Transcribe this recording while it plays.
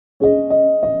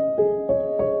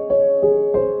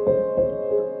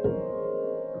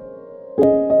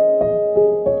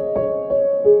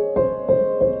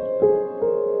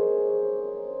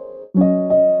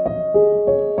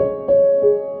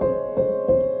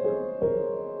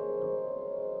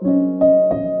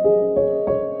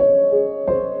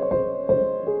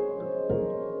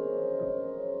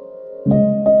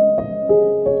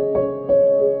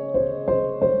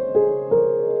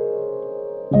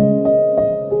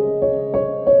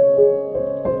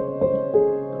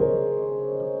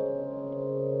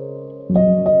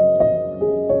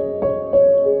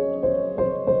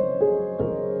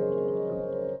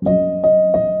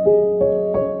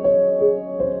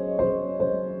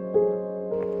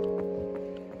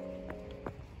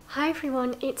Hi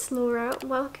everyone, it's Laura.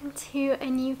 Welcome to a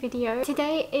new video.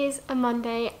 Today is a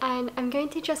Monday and I'm going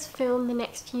to just film the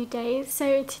next few days.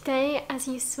 So today, as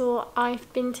you saw,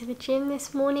 I've been to the gym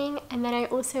this morning and then I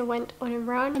also went on a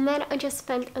run and then I just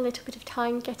spent a little bit of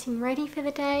time getting ready for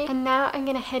the day, and now I'm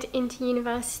going to head into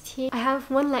university. I have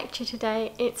one lecture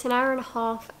today. It's an hour and a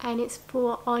half and it's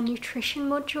for our nutrition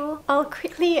module. I'll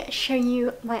quickly show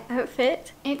you my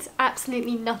outfit. It's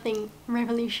absolutely nothing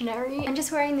revolutionary. I'm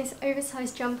just wearing this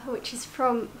oversized jumper which is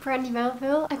from Brandy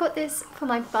Melville. I got this for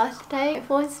my birthday. It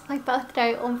was my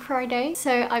birthday on Friday,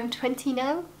 so I'm 20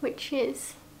 now, which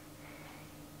is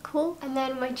cool. And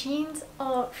then my jeans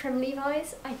are from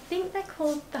Levi's. I think they're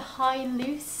called the high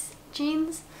loose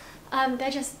jeans. They're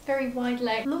just very wide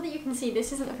leg. Not that you can see,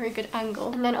 this isn't a very good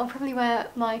angle. And then I'll probably wear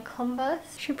my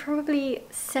Converse. Should probably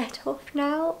set off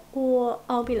now or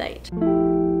I'll be late.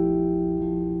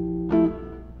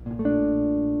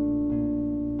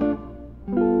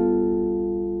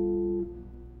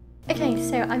 Okay,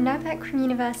 so I'm now back from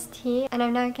university and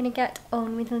I'm now going to get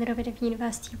on with a little bit of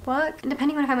university work. And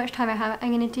depending on how much time I have, I'm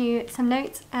going to do some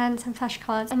notes and some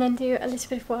flashcards and then do a little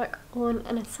bit of work on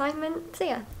an assignment. So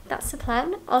yeah, that's the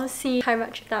plan. I'll see how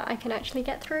much of that I can actually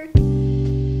get through.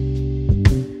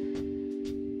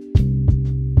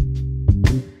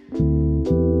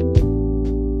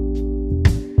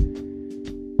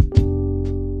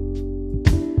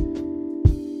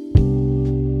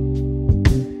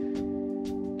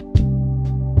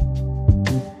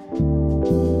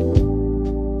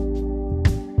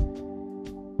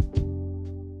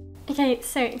 Okay,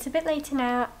 so it's a bit later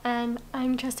now and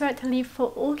I'm just about to leave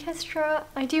for orchestra.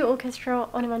 I do orchestra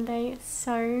on a Monday,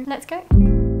 so let's go.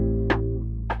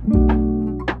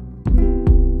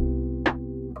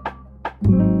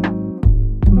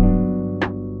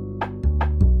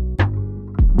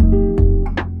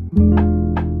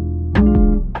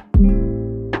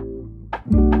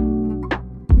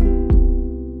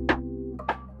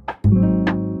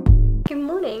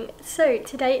 So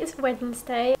today is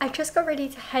Wednesday. I just got ready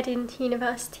to head into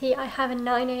university. I have a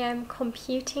 9 AM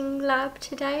computing lab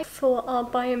today for our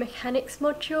biomechanics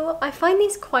module. I find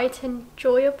these quite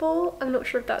enjoyable. I'm not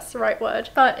sure if that's the right word,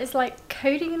 but it's like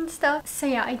coding and stuff. So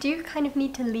yeah, I do kind of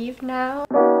need to leave now.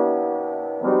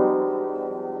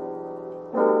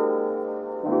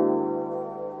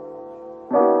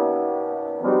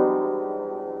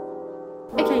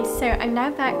 So I'm now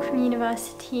back from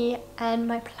university and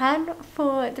my plan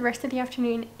for the rest of the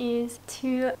afternoon is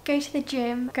to go to the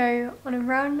gym, go on a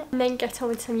run, and then get on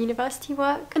with some university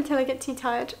work until I get too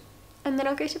tired and then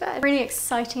I'll go to bed. Really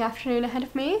exciting afternoon ahead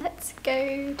of me. Let's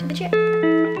go to the gym.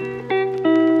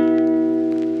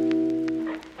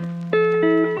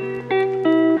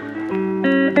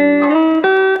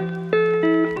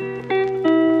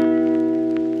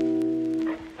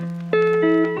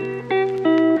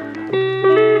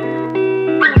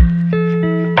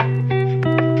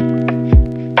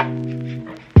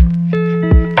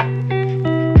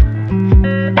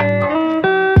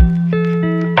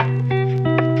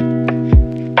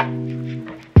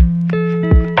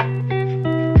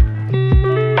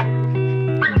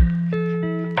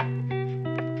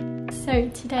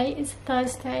 Today is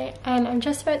Thursday and I'm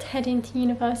just about to head into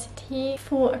university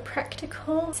for a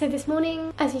practical. So this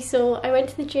morning, as you saw, I went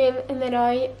to the gym and then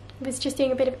I was just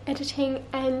doing a bit of editing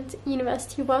and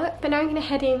university work. But now I'm going to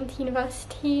head into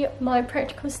university. My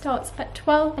practical starts at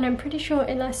 12 and I'm pretty sure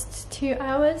it lasts 2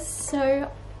 hours. So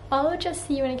I'll just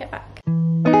see you when I get back.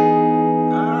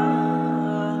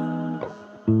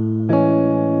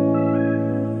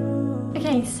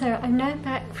 Okay, so I'm now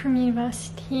back from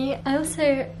university. I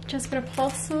also just got a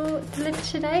parcel delivered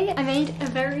today. I made a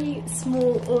very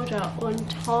small order on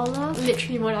Tala,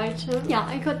 literally one item. Yeah,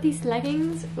 I got these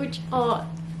leggings, which are,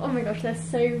 oh my gosh, they're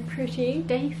so pretty.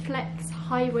 Day Flex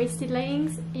high-waisted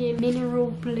leggings in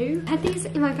mineral blue. I had these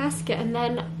in my basket and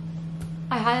then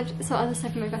I had some other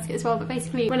stuff in my basket as well, but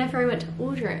basically whenever I went to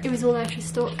order it, it was all out of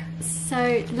stock.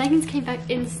 So the leggings came back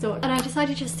in stock and I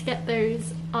decided just to get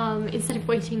those instead of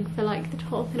waiting for like the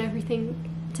top and everything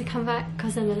to come back,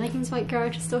 because then the leggings might go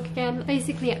out of stock again.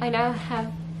 Basically I now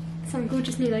have some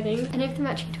gorgeous new leggings and if the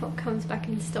matching top comes back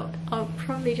in stock, I'll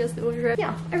probably just order it.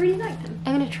 Yeah, I really like them.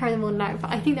 I'm going to try them on now, but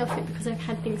I think they'll fit because I've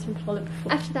had things from Tala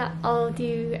before. After that I'll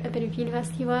do a bit of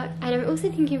university work and I'm also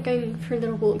thinking of going for a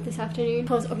little walk this afternoon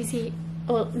because obviously,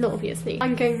 well, not obviously,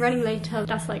 I'm going running later.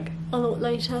 That's like a lot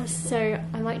later, so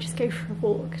I might just go for a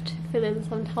walk to fill in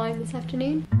some time this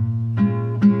afternoon.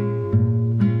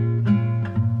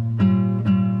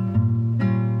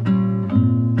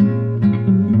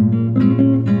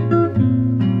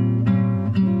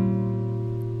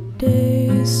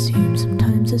 Days seem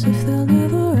sometimes as if they'll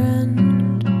never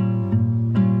end.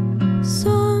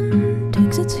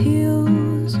 its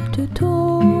heels to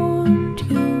taunt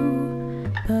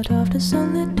you. But after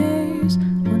sunlit days,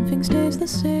 one thing stays the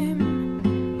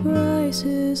same.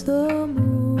 Rises the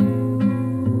moon.